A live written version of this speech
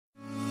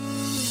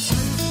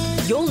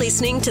You're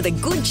listening to The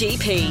Good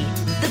GP,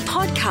 the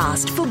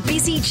podcast for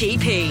busy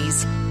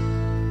GPs.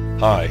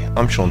 Hi,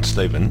 I'm Sean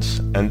Stevens,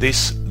 and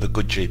this, The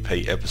Good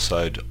GP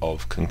episode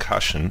of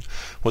Concussion,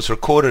 was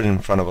recorded in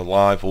front of a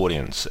live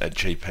audience at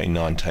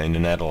GP19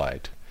 in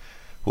Adelaide.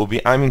 We'll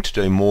be aiming to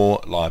do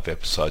more live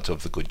episodes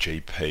of The Good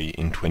GP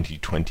in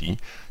 2020,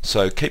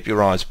 so keep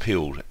your eyes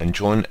peeled and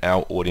join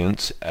our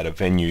audience at a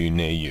venue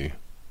near you.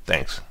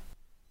 Thanks.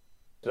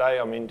 Today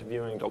I'm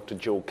interviewing Dr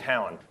Gill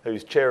Cowen,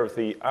 who's chair of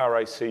the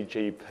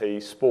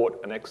RACGP Sport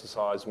and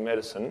Exercise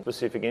Medicine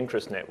Specific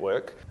Interest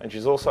Network, and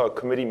she's also a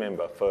committee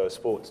member for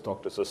Sports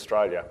Doctors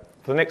Australia.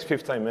 For the next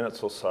 15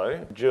 minutes or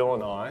so, Jill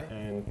and I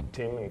and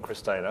Tim and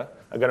Christina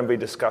are going to be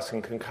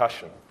discussing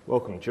concussion.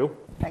 Welcome, Jill.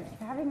 Thank you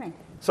for having me.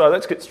 So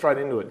let's get straight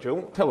into it,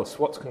 Jill. Tell us,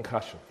 what's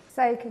concussion?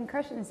 So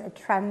concussion is a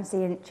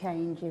transient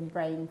change in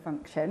brain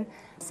function,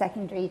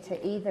 secondary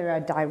to either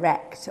a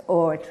direct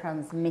or a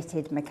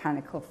transmitted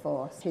mechanical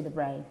force to the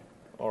brain.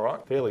 All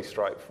right, fairly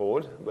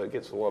straightforward, but it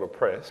gets a lot of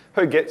press.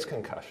 Who gets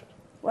concussion?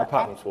 Well,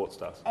 apart from sports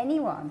stars?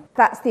 Anyone.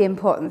 That's the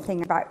important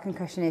thing about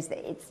concussion, is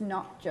that it's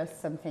not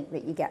just something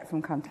that you get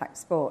from contact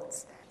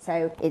sports.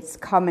 So it's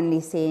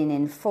commonly seen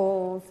in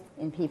falls,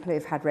 in people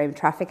who've had road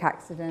traffic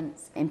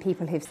accidents, in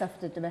people who've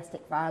suffered a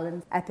domestic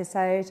violence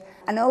episode,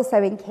 and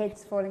also in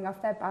kids falling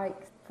off their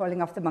bikes,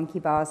 falling off the monkey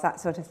bars,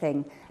 that sort of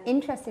thing.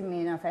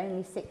 Interestingly enough,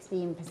 only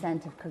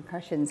 16% of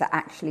concussions are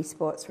actually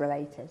sports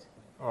related.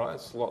 All right,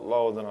 it's a lot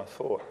lower than I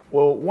thought.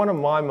 Well, one of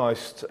my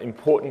most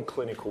important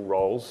clinical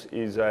roles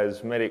is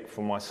as medic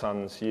for my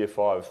son's Year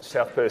 5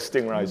 South Perth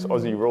Stingrays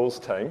Aussie Rules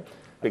team.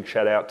 Big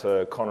shout out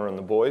to Connor and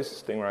the boys,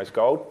 Stingrays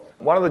Gold.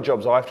 One of the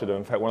jobs I have to do,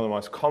 in fact one of the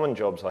most common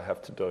jobs I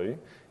have to do,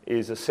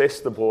 is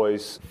assess the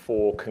boys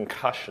for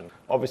concussion.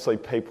 Obviously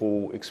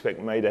people expect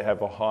me to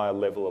have a higher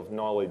level of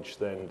knowledge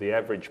than the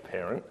average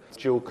parent.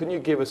 Jill, can you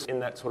give us, in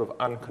that sort of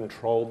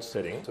uncontrolled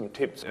setting, some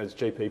tips as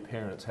GP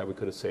parents how we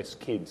could assess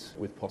kids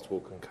with possible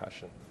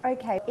concussion?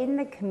 Okay, in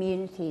the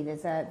community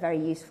there's a very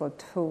useful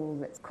tool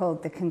that's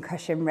called the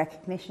Concussion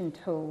Recognition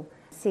Tool,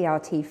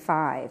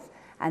 CRT5,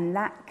 and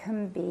that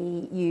can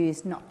be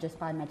used not just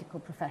by medical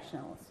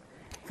professionals.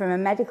 From a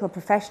medical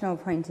professional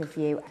point of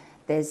view,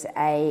 there's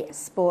a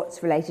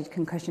sports-related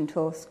concussion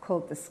tool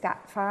called the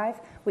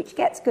SCAT5, which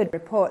gets good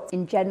reports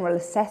in general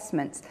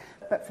assessments.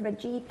 But from a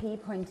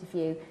GP point of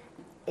view,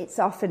 it's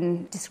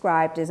often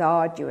described as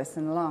arduous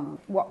and long.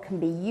 What can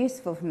be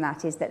useful from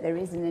that is that there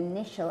is an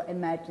initial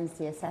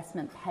emergency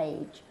assessment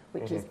page,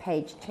 which is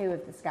page 2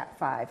 of the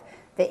SCAT5,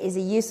 that is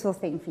a useful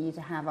thing for you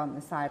to have on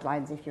the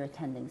sidelines if you're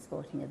attending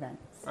sporting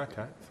events.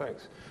 Okay,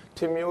 thanks.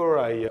 Tim, you're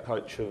a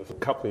coach of a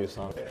couple of your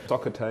sons'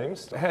 soccer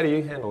teams. How do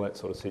you handle that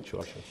sort of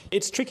situation?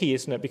 It's tricky,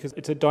 isn't it? Because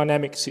it's a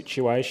dynamic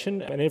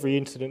situation and every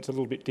incident's a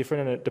little bit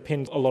different, and it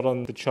depends a lot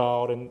on the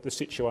child and the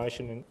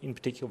situation and in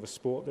particular the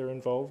sport they're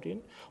involved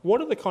in. What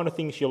are the kind of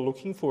things you're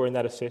looking for in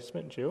that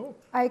assessment, Jill?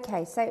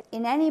 Okay, so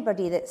in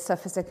anybody that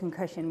suffers a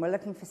concussion, we're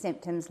looking for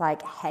symptoms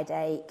like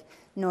headache,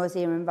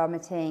 nausea and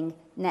vomiting,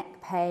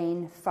 neck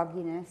pain,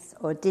 fogginess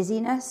or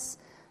dizziness.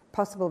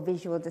 Possible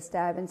visual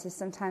disturbance is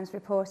sometimes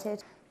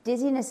reported.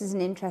 Dizziness is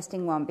an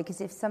interesting one because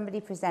if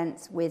somebody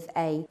presents with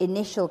an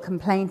initial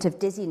complaint of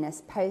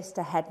dizziness post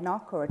a head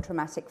knock or a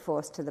traumatic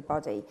force to the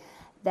body,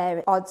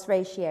 their odds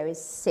ratio is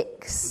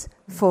 6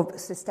 for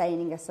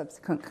sustaining a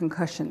subsequent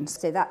concussion.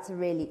 So that's a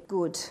really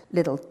good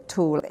little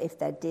tool. If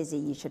they're dizzy,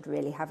 you should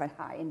really have a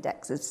high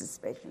index of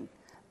suspicion.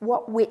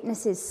 What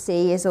witnesses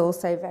see is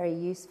also very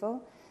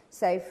useful.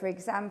 So, for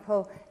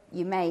example,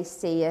 you may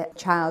see a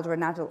child or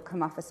an adult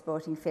come off a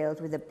sporting field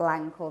with a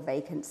blank or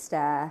vacant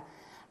stare.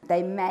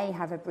 They may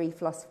have a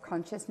brief loss of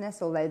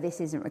consciousness, although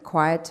this isn't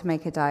required to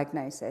make a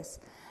diagnosis.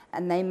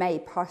 And they may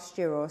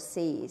posture or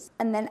seize.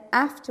 And then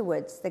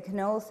afterwards, there can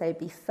also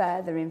be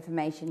further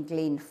information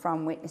gleaned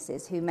from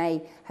witnesses who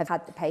may have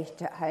had the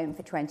patient at home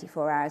for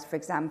 24 hours, for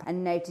example,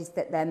 and noticed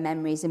that their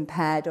memory is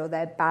impaired or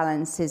their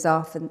balance is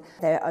off and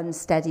they're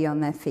unsteady on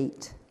their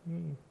feet.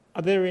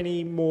 Are there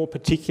any more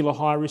particular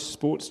high-risk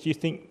sports, do you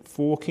think,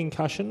 for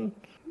concussion?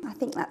 I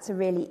think that's a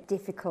really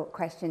difficult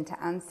question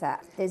to answer.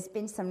 There's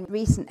been some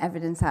recent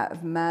evidence out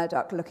of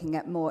Murdoch looking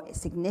at more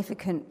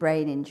significant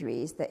brain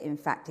injuries, that in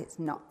fact it's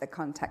not the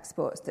contact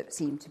sports that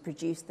seem to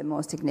produce the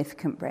more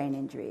significant brain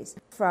injuries.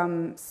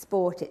 From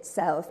sport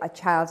itself, a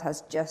child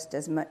has just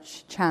as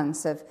much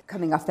chance of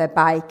coming off their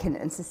bike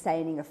and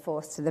sustaining a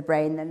force to the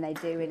brain than they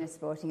do in a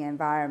sporting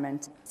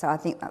environment. So I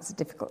think that's a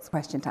difficult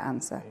question to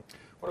answer.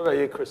 What about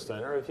you,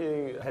 Christina? Have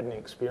you had any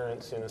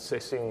experience in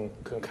assessing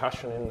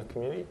concussion in the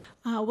community?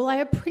 Well, I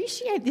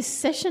appreciate this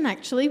session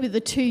actually with the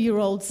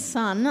 2-year-old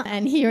son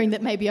and hearing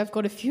that maybe I've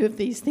got a few of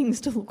these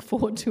things to look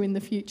forward to in the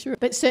future.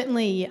 But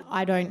certainly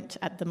I don't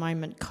at the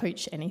moment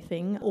coach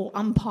anything or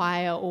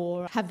umpire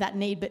or have that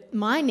need, but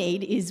my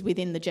need is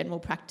within the general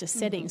practice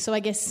setting. So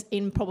I guess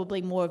in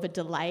probably more of a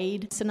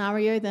delayed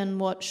scenario than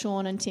what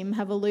Sean and Tim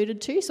have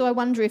alluded to. So I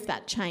wonder if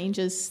that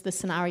changes the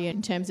scenario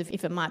in terms of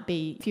if it might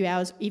be a few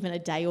hours, even a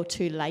day or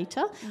two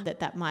later,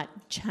 that might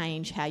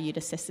change how you'd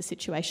assess the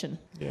situation.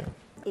 Yeah.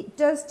 It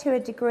does to a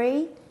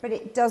degree, but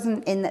it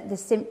doesn't in that the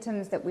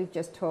symptoms that we've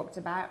just talked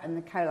about and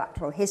the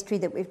collateral history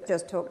that we've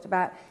just talked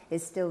about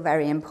is still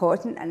very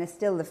important and is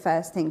still the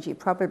first things you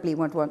probably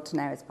would want to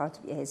know as part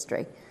of your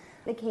history.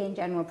 The key in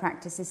general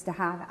practice is to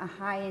have a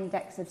high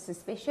index of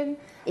suspicion.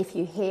 If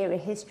you hear a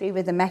history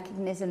with a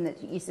mechanism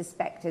that you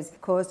suspect has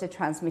caused a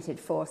transmitted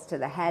force to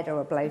the head or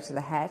a blow to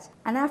the head.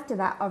 And after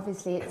that,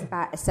 obviously, it's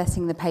about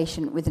assessing the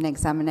patient with an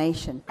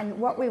examination. And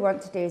what we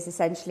want to do is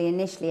essentially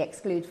initially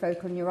exclude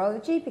focal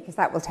neurology because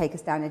that will take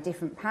us down a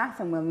different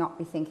path and we'll not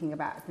be thinking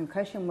about a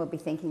concussion, we'll be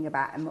thinking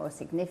about a more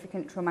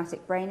significant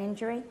traumatic brain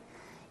injury.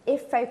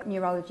 If focal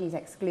neurology is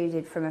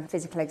excluded from a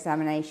physical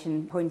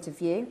examination point of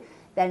view,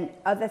 then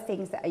other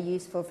things that are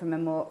useful from a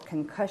more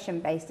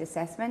concussion-based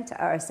assessment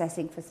are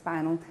assessing for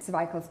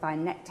cervical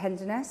spine neck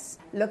tenderness,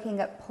 looking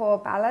at poor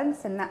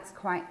balance, and that's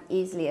quite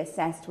easily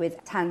assessed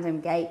with tandem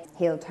gait,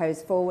 heel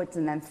toes forwards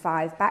and then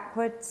 5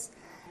 backwards.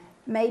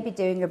 Maybe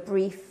doing a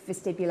brief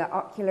vestibular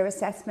ocular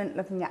assessment,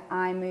 looking at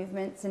eye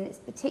movements, and it's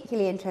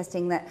particularly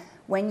interesting that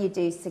when you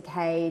do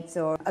saccades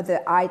or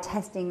other eye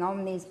testing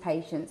on these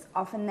patients,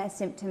 often their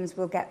symptoms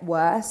will get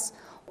worse.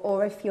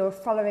 Or if you're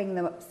following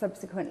them up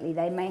subsequently,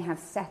 they may have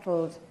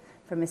settled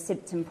from a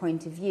symptom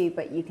point of view,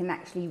 but you can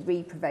actually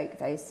re-provoke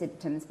those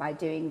symptoms by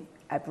doing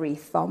a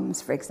brief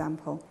VOMS, for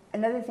example.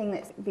 Another thing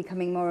that's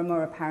becoming more and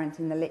more apparent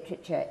in the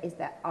literature is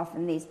that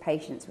often these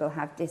patients will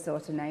have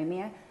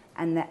dysautonomia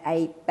and that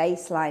a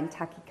baseline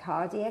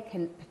tachycardia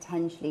can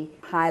potentially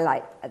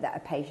highlight that a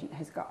patient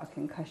has got a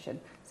concussion.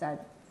 So I'd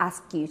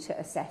ask you to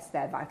assess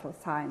their vital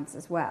signs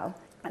as well.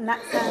 And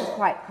that sounds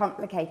quite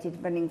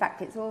complicated, but in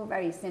fact it's all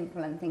very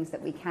simple and things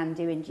that we can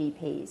do in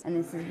GPs. And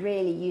this is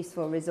really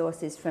useful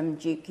resources from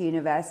Duke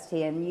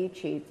University and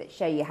YouTube that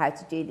show you how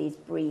to do these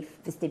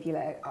brief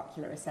vestibular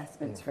ocular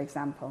assessments, for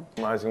example.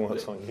 Amazing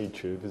what's on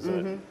YouTube,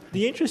 isn't it?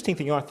 The interesting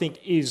thing, I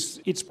think,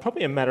 is it's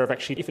probably a matter of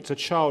actually, if it's a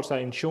child,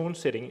 say, in Sean's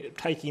setting,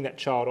 taking that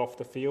child off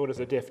the field is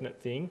a definite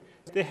thing.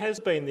 There has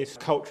been this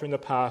culture in the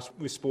past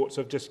with sports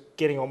of just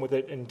getting on with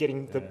it and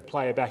getting the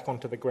player back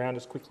onto the ground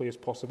as quickly as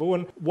possible.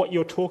 And what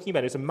you're talking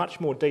about is a much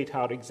more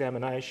detailed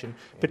examination,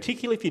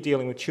 particularly if you're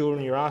dealing with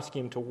children, you're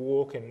asking them to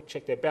walk and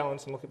check their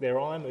balance and look at their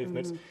eye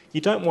movements. You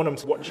don't want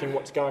them watching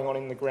what's going on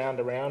in the ground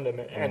around them.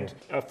 And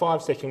a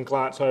 5-second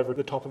glance over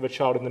the top of a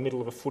child in the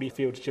middle of a footy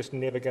field is just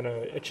never going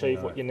to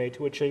achieve what you need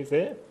to achieve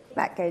there.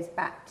 That goes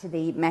back to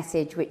the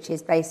message, which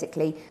is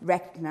basically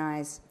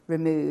recognise,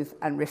 remove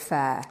and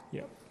refer.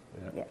 Yeah.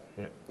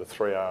 Yeah, the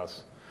 3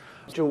 R's.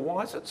 Jill,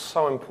 why is it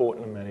so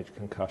important to manage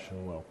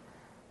concussion well?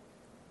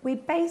 We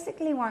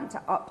basically want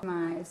to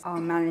optimise our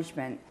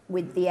management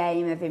with the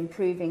aim of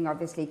improving,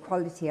 obviously,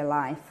 quality of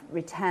life,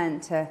 return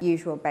to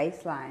usual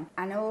baseline,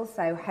 and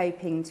also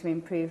hoping to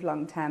improve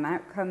long-term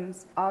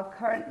outcomes. Our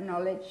current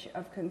knowledge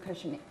of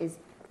concussion is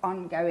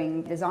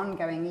ongoing. There's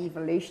ongoing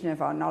evolution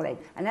of our knowledge,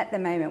 and at the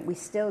moment we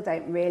still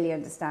don't really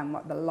understand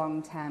what the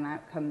long-term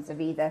outcomes of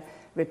either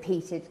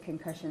repeated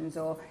concussions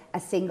or a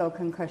single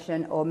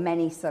concussion or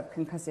many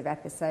subconcussive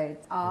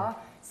episodes are.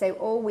 So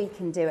all we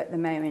can do at the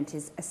moment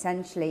is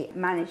essentially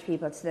manage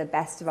people to the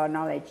best of our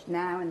knowledge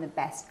now and the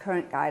best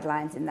current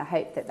guidelines in the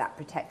hope that that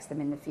protects them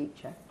in the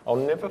future. I'll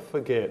never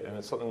forget, and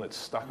it's something that's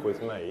stuck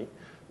with me,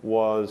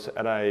 was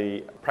at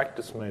a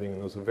practice meeting, and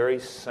there was a very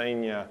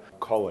senior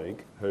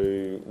colleague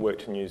who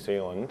worked in New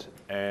Zealand,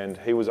 and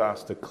he was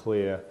asked to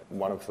clear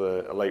one of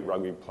the elite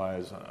rugby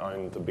players,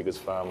 owned the biggest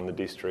farm in the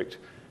district,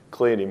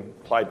 cleared him,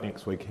 played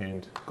next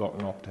weekend, got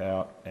knocked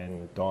out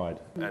and died.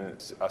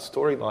 And a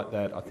story like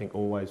that I think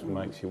always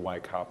makes you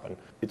wake up, and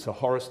it's a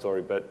horror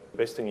story, but the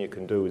best thing you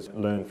can do is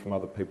learn from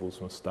other people's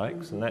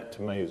mistakes, and that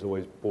to me has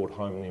always brought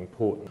home the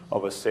importance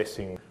of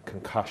assessing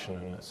concussion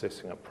and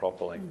assessing it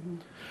properly.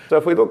 So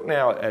if we look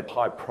now at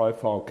high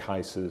profile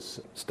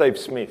cases, Steve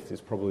Smith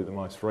is probably the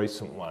most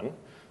recent one.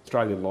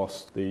 Australia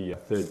lost the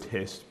third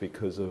test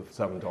because of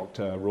some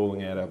doctor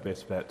ruling out our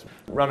best bats.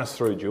 Run us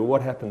through, Jill,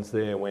 what happens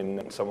there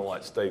when someone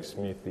like Steve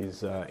Smith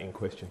is in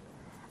question?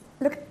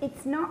 Look,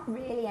 it's not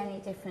really any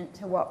different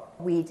to what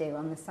we do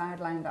on the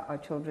sideline at our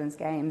children's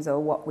games or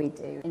what we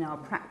do in our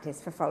practice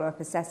for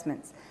follow-up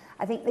assessments.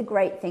 I think the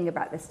great thing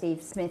about the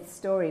Steve Smith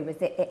story was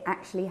that it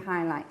actually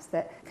highlights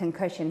that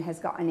concussion has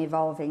got an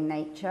evolving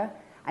nature.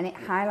 And it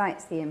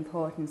highlights the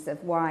importance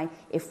of why,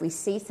 if we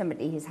see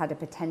somebody who's had a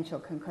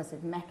potential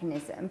concussive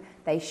mechanism,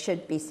 they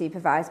should be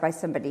supervised by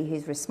somebody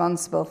who's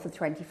responsible for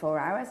 24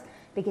 hours.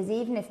 Because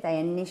even if they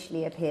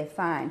initially appear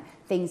fine,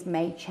 things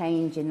may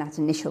change in that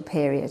initial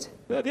period.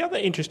 The other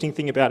interesting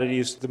thing about it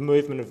is the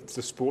movement of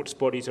the sports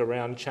bodies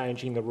around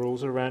changing the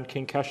rules around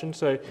concussion.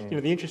 So,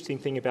 the interesting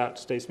thing about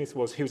Steve Smith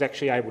was he was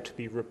actually able to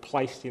be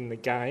replaced in the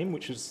game,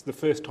 which is the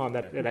first time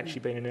that it had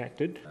actually been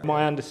enacted.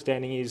 My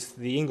understanding is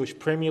the English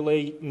Premier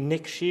League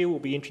next year will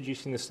be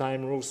introducing the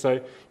same rules.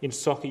 So in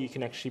soccer, you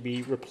can actually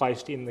be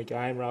replaced in the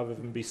game rather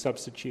than be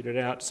substituted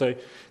out. So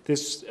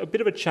there's a bit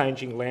of a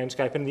changing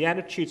landscape, and the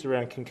attitudes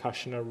around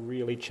concussion are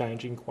really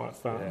changing quite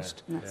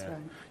fast. That's right.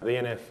 The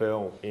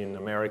NFL in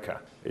America,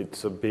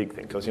 it's a big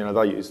thing because,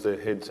 they use their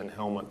heads and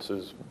helmets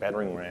as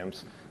battering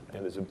rams,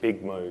 And there's a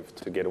big move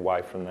to get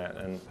away from that,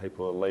 and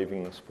people are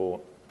leaving the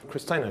sport.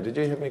 Christina, did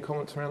you have any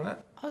comments around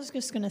that? I was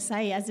just going to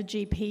say, as a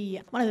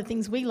GP, one of the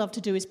things we love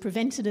to do is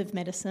preventative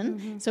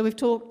medicine. So we've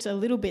talked a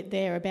little bit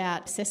there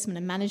about assessment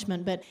and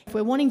management, but if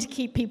we're wanting to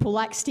keep people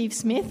like Steve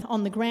Smith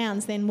on the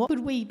grounds, then what could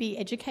we be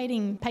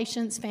educating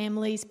patients,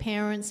 families,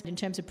 parents in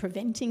terms of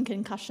preventing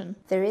concussion?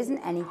 There isn't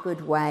any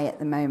good way at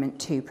the moment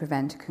to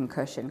prevent a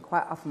concussion.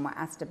 Quite often we're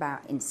asked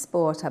about in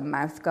sport, are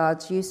mouth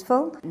guards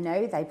useful?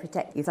 No, they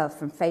protect yourself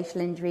from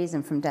facial injuries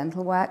and from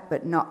dental work,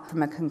 but not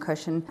from a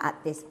concussion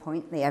at this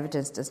point. The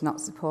evidence does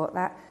not support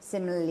that.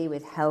 Similarly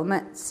with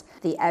helmets,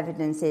 the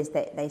evidence is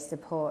that they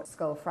support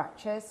skull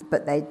fractures,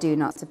 but they do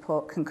not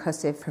support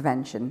concussive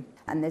prevention.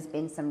 And there's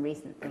been some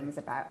recent things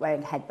about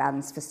wearing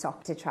headbands for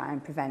soccer to try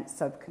and prevent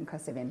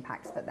subconcussive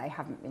impacts, but they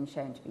haven't been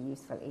shown to be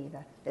useful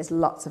either. There's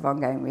lots of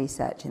ongoing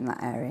research in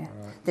that area.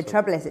 The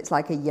trouble is it's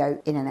like a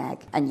yolk in an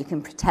egg, and you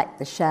can protect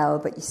the shell,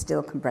 but you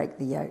still can break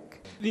the yolk.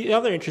 The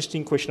other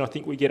interesting question I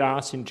think we get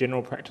asked in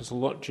general practice a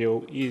lot,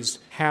 Jill, is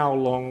how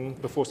long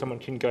before someone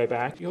can go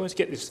back? You always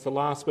get this the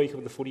last week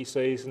of the footy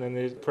season and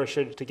there's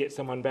pressure to get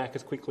someone back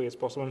as quickly as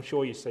possible. I'm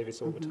sure you see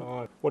this all the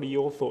time. What are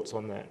your thoughts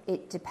on that?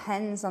 It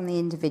depends on the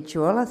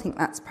individual. I think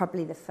that's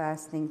probably the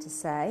first thing to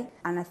say.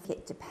 And I think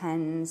it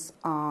depends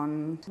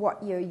on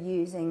what you're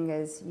using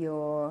as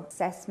your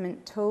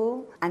assessment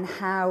tool and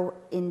how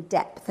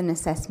in-depth an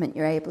assessment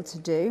you're able to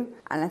do.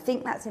 And I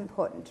think that's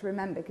important to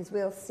remember because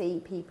we'll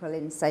see people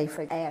in, say,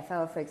 for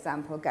AFL, for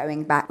example,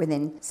 going back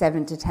within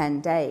 7 to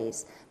 10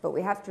 days. But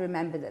we have to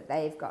remember that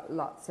they've got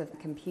lots of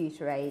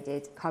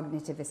computer-aided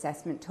cognitive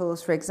assessment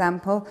tools, for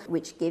example,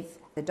 which give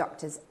the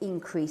doctors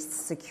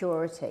increased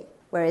security.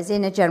 Whereas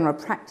in a general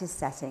practice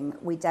setting,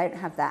 we don't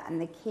have that. And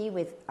the key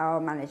with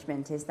our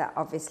management is that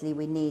obviously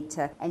we need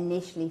to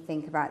initially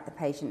think about the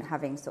patient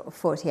having sort of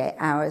 48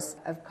 hours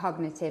of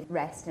cognitive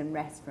rest and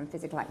rest from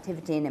physical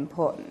activity, and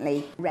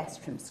importantly,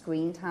 rest from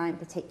screen time,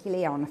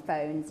 particularly on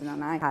phones and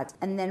on iPads.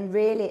 And then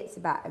really it's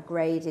about a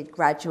graded,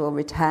 gradual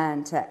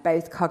return to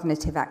both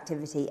cognitive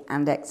activity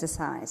and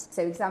exercise.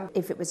 So example,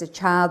 if it was a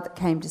child that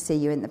came to see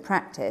you in the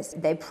practice,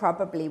 they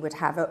probably would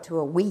have up to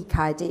a week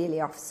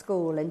ideally off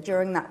school. And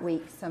during that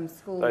week, some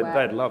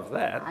They'd love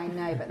that. I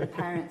know, but the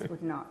parents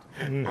would not.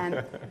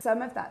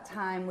 Some of that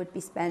time would be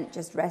spent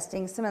just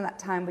resting. Some of that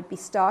time would be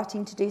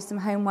starting to do some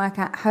homework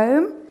at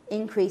home,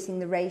 increasing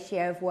the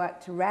ratio of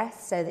work to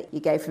rest so that you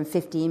go from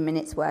 15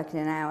 minutes work in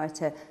an hour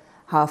to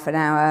half an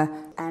hour,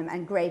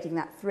 and grading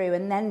that through,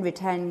 and then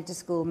returning to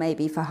school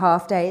maybe for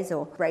half days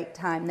or break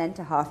time, then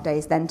to half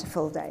days, then to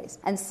full days.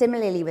 And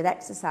similarly with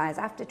exercise,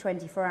 after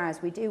 24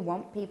 hours, we do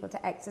want people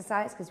to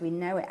exercise because we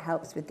know it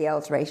helps with the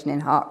alteration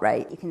in heart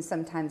rate. You can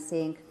sometimes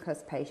see in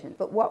concussed patients.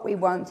 But what we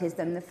want is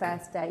them the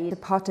first day to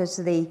potter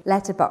to the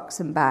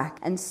letterbox and back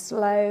and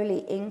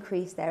slowly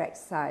increase their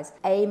exercise,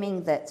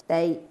 aiming that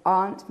they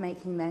aren't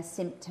making their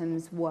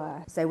symptoms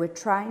worse. So we're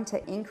trying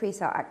to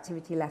increase our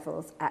activity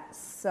levels at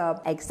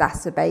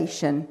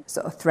sub-exacerbation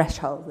sort of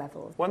threshold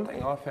levels. One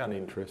thing I found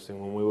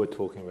interesting when we were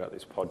talking about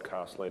this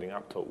podcast leading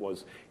up to it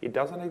was it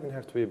doesn't even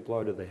have to be a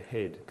blow to the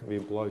head, it can be a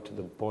blow to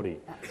the body.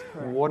 That's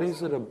correct. What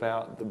is it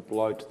about the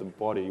blow to the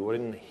body? What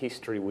in the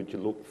history would you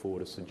look for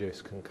to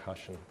suggest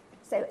concussion?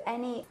 So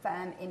any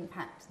firm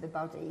impact to the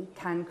body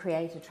can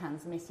create a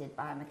transmitted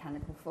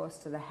biomechanical force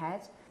to the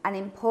head. And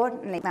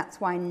importantly, that's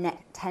why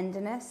neck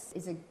tenderness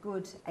is a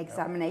good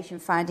examination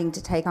finding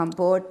to take on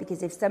board,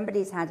 because if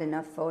somebody's had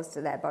enough force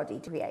to their body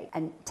to create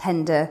a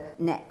tender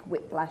neck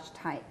whiplash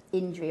type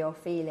injury or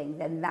feeling,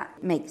 then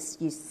that makes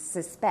you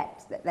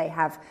suspect that they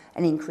have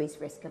an increased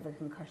risk of a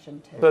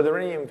concussion too. So are there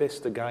any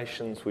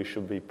investigations we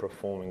should be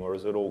performing, or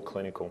is it all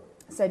clinical?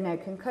 So no,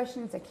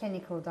 concussion's a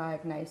clinical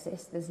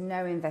diagnosis. There's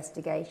no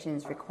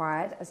investigations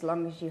required as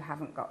long as you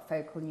haven't got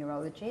focal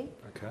neurology,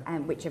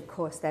 which of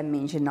course then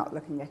means you're not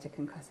looking at a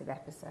concussive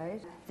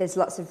episode. There's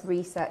lots of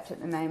research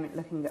at the moment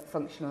looking at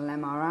functional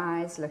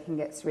MRIs,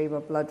 looking at cerebral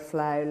blood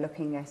flow,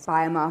 looking at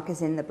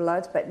biomarkers in the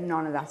blood, but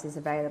none of that is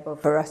available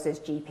for us as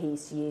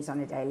GPs to use on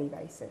a daily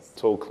basis.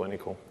 It's all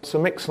clinical.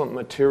 Some excellent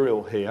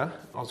material here.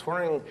 I was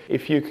wondering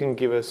if you can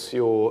give us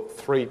your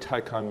 3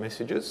 take-home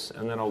messages,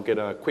 and then I'll get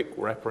a quick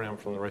wrap-around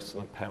from the rest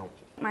of the panel.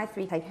 My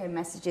 3 take-home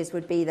messages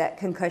would be that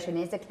concussion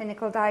is a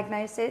clinical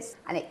diagnosis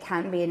and it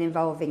can be an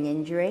involving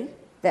injury,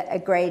 that a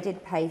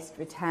graded paced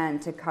return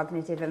to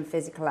cognitive and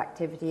physical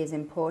activity is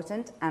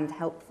important and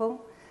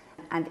helpful,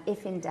 and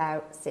if in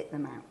doubt, sit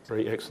them out.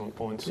 3 excellent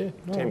points. Yeah,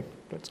 no, Tim?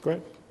 that's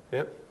great.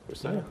 Yep.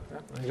 There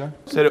you go.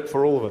 Said it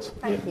for all of us.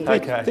 Thank you.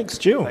 Okay. Thanks,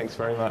 Jill. Thanks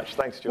very much.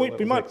 Thanks, Jill.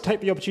 We might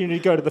take the opportunity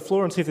to go to the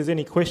floor and see if there's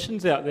any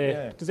questions out there.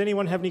 Yeah. Does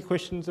anyone have any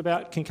questions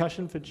about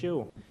concussion for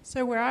Jill?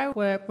 So where I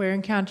work, we're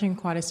encountering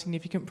quite a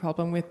significant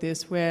problem with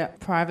this, where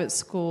private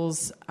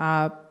schools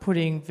are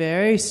putting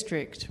very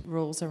strict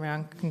rules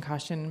around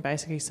concussion,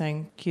 basically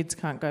saying kids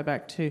can't go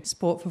back to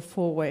sport for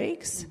 4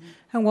 weeks. Mm-hmm.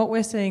 And what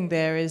we're seeing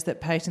there is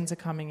that patients are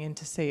coming in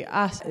to see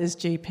us as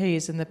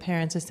GPs, and the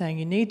parents are saying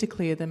you need to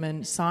clear them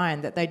and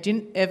sign that they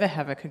didn't ever ever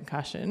have a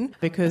concussion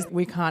because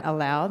we can't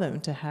allow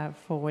them to have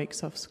 4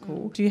 weeks off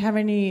school. Do you have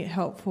any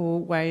helpful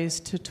ways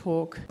to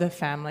talk the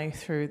family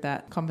through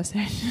that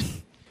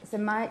conversation? So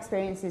my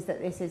experience is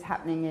that this is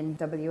happening in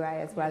WA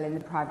as well in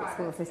the private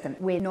school system.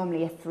 We're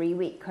normally a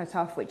 3-week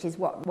cut-off, which is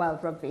what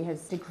World Rugby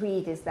has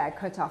decreed is their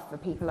cut-off for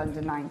people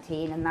under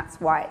 19, and that's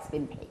why it's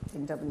been picked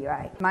in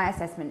WA. My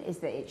assessment is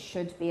that it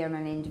should be on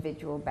an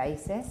individual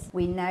basis.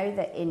 We know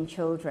that in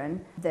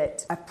children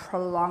that a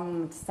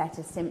prolonged set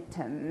of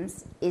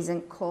symptoms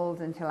isn't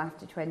called until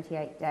after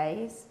 28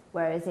 days.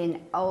 Whereas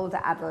in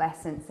older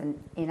adolescents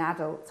and in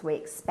adults, we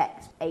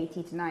expect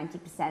 80 to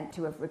 90%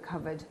 to have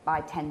recovered by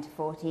 10 to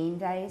 14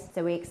 days.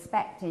 So we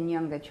expect in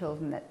younger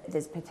children that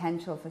there's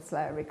potential for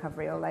slower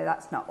recovery, although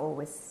that's not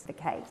always the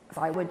case.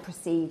 So I would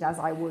proceed as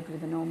I would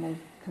with a normal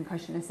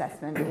concussion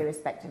assessment,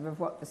 irrespective of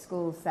what the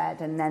school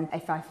said, and then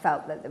if I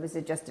felt that there was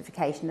a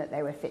justification that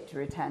they were fit to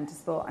return to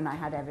sport and I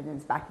had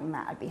evidence backing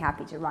that, I'd be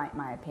happy to write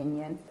my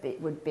opinion. It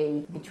would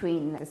be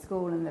between the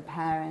school and the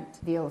parent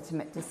the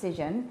ultimate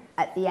decision.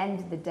 At the end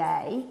of the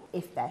day,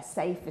 if they're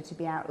safer to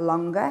be out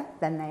longer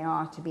than they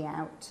are to be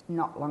out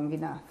not long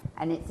enough.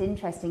 And it's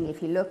interesting,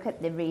 if you look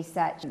at the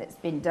research that's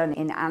been done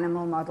in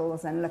animal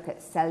models and look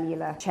at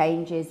cellular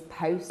changes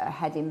post a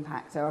head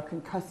impact or a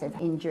concussive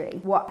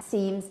injury, what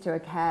seems to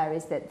occur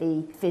is that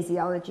the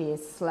physiology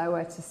is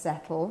slower to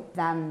settle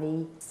than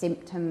the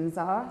symptoms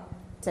are,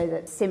 so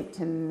that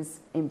symptoms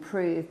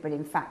improve, but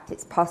in fact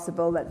it's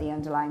possible that the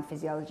underlying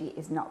physiology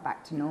is not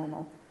back to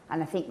normal.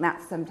 And I think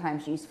that's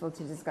sometimes useful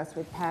to discuss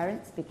with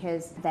parents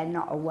because they're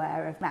not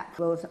aware of that.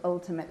 Will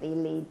ultimately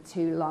lead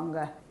to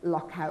longer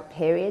lockout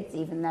periods,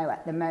 even though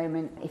at the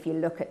moment, if you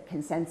look at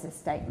consensus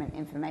statement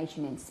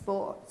information in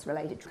sports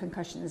related to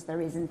concussions,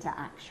 there isn't an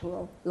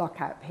actual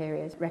lockout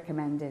period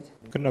recommended.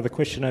 Got another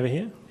question over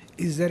here.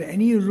 Is there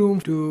any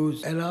room to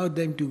allow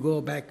them to go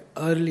back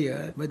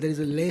earlier where there is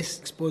a less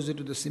exposure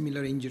to the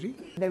similar injury?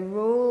 The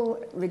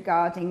rule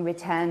regarding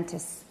return to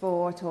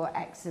sport or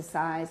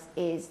exercise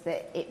is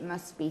that it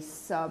must be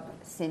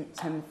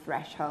sub-symptom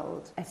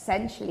threshold.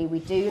 Essentially, we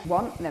do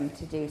want them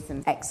to do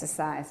some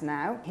exercise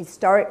now.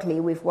 Historically,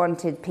 we've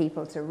wanted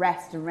people to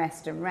rest and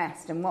rest and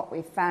rest, and what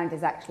we've found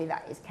is actually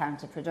that is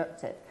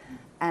counterproductive.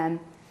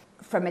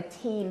 From a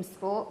team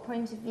sport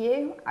point of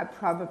view, I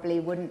probably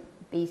wouldn't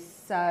be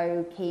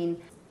so keen.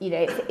 You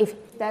know,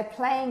 if they're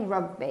playing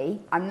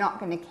rugby, I'm not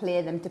going to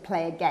clear them to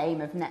play a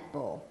game of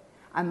netball.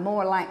 I'm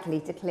more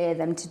likely to clear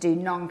them to do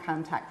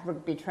non-contact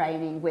rugby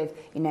training with,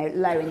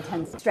 low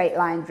intensity straight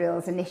line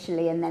drills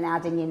initially and then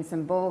adding in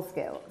some ball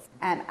skills.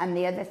 And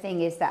the other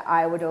thing is that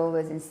I would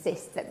always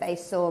insist that they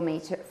saw me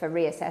for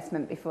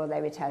reassessment before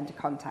they return to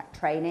contact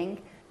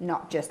training,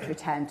 not just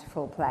return to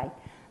full play.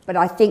 But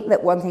I think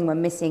that one thing we're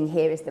missing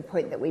here is the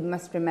point that we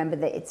must remember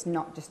that it's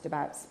not just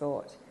about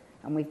sport.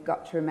 And we've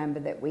got to remember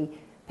that we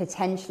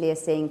potentially are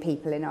seeing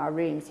people in our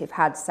rooms who've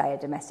had, say, a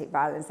domestic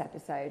violence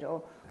episode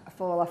or a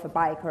fall off a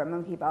bike or a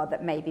monkey bar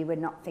that maybe we're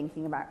not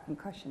thinking about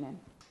concussion in.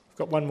 I've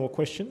got one more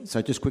question.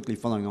 So just quickly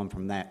following on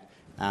from that,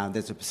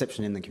 there's a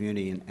perception in the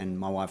community, and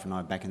my wife and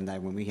I back in the day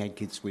when we had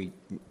kids, we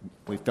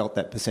felt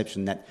that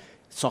perception that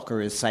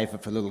soccer is safer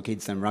for little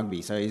kids than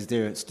rugby. So is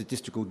there a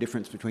statistical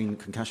difference between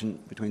concussion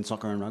between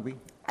soccer and rugby?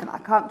 I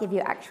can't give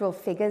you actual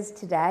figures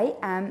today.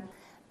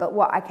 But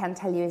what I can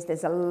tell you is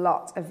there's a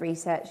lot of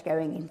research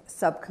going in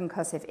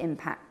subconcussive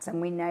impacts,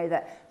 and we know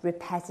that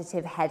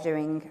repetitive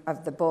headering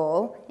of the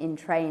ball in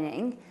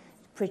training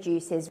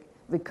produces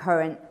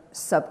recurrent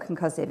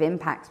subconcussive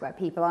impacts where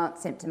people aren't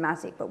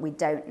symptomatic, but we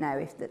don't know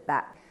if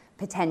that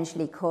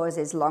potentially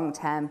causes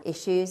long-term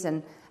issues,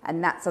 and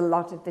that's a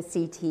lot of the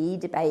CTE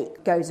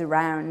debate goes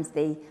around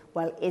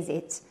is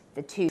it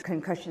the 2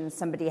 concussions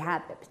somebody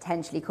had that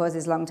potentially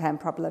causes long-term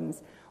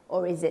problems,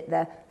 or is it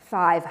the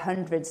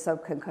 500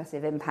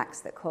 subconcussive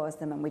impacts that cause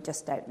them, and we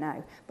just don't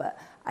know. But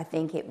I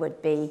think it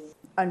would be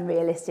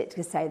unrealistic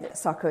to say that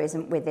soccer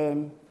isn't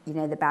within,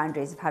 the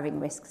boundaries of having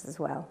risks as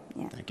well.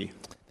 Yeah. Thank you.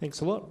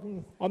 Thanks a lot.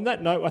 On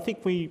that note, I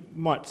think we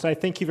might say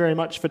thank you very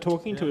much for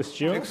talking to us,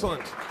 Jill.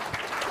 Excellent.